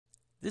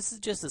This is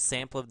just a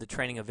sample of the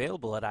training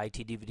available at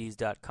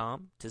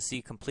itdvds.com. To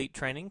see complete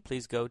training,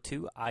 please go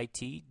to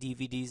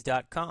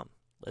itdvds.com.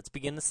 Let's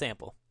begin the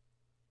sample.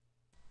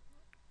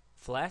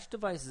 Flash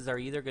devices are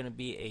either going to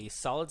be a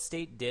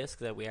solid-state disk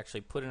that we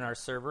actually put in our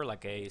server,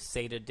 like a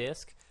SATA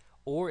disk,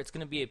 or it's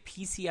going to be a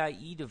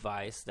PCIe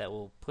device that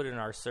we'll put in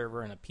our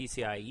server in a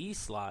PCIe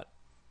slot.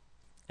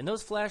 And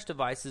those flash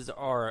devices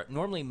are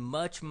normally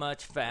much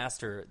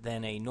faster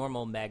than a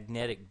normal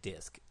magnetic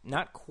disk.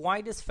 Not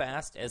quite as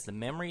fast as the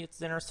memory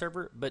it's in our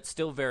server, but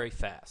still very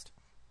fast.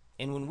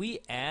 And when we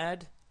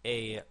add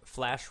a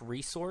flash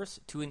resource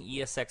to an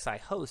ESXi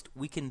host,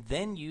 we can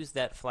then use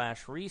that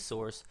flash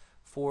resource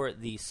for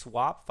the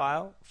swap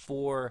file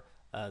for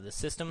the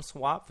system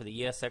swap for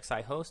the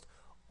ESXi host,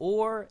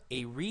 or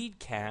a read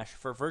cache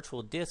for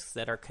virtual disks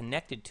that are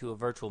connected to a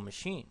virtual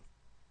machine.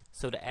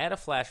 So to add a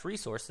flash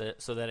resource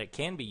so that it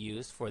can be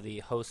used for the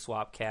host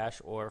swap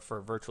cache or for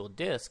virtual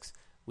disks,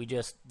 we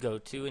just go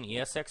to an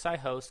ESXi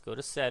host, go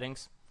to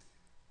settings,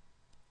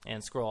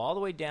 and scroll all the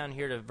way down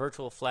here to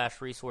virtual flash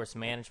resource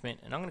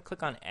management, and I'm going to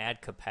click on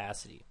add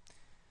capacity.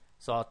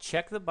 So I'll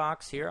check the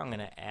box here. I'm going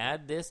to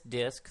add this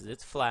disk because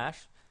it's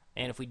flash,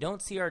 and if we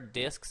don't see our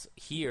disks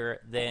here,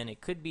 then it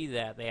could be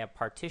that they have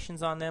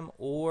partitions on them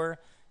or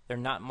they're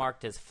not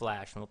marked as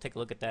flash, and we'll take a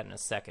look at that in a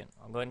second.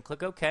 I'll go ahead and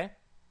click OK.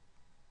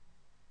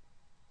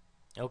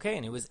 Okay,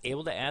 and it was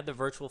able to add the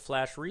virtual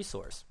flash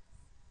resource.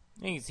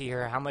 And you can see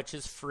here how much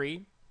is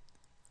free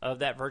of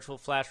that virtual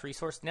flash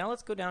resource. Now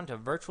let's go down to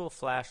virtual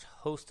flash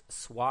host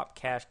swap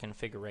cache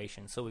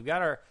configuration. So we've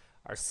got our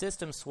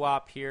system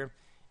swap here,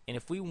 and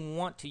if we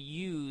want to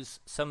use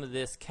some of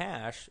this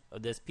cache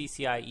of this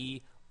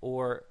PCIe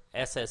or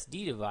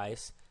SSD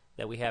device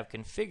that we have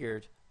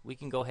configured, we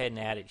can go ahead and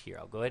add it here.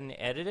 I'll go ahead and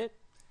edit it.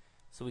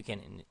 So we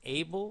can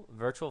enable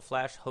virtual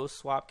flash host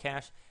swap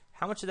cache.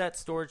 How much of that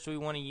storage do we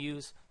want to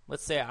use?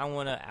 Let's say I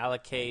want to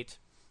allocate,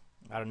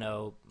 I don't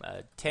know,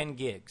 10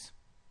 gigs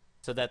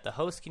so that the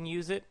host can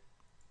use it.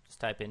 Just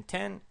type in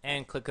 10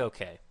 and click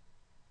OK.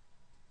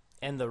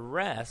 And the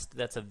rest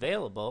that's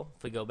available,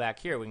 if we go back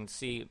here, we can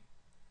see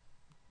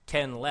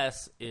 10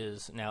 less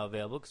is now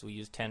available because we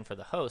used 10 for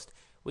the host.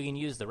 We can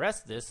use the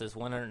rest of this as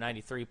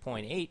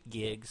 193.8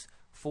 gigs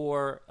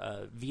for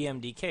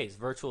VMDKs,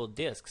 virtual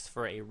disks,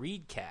 for a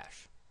read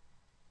cache.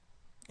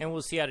 And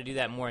we'll see how to do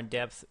that more in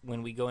depth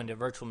when we go into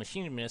virtual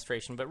machine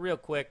administration. But real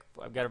quick,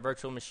 I've got a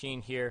virtual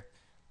machine here.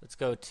 Let's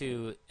go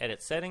to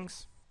Edit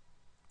Settings.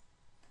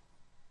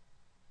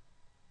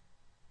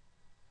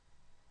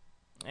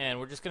 And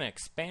we're just going to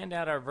expand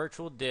out our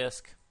virtual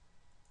disk.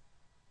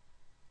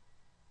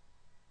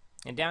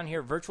 And down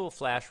here, virtual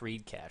flash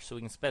read cache. So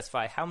we can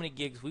specify how many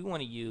gigs we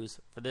want to use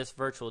for this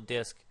virtual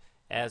disk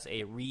as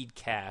a read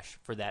cache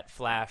for that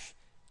flash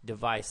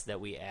device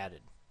that we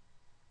added.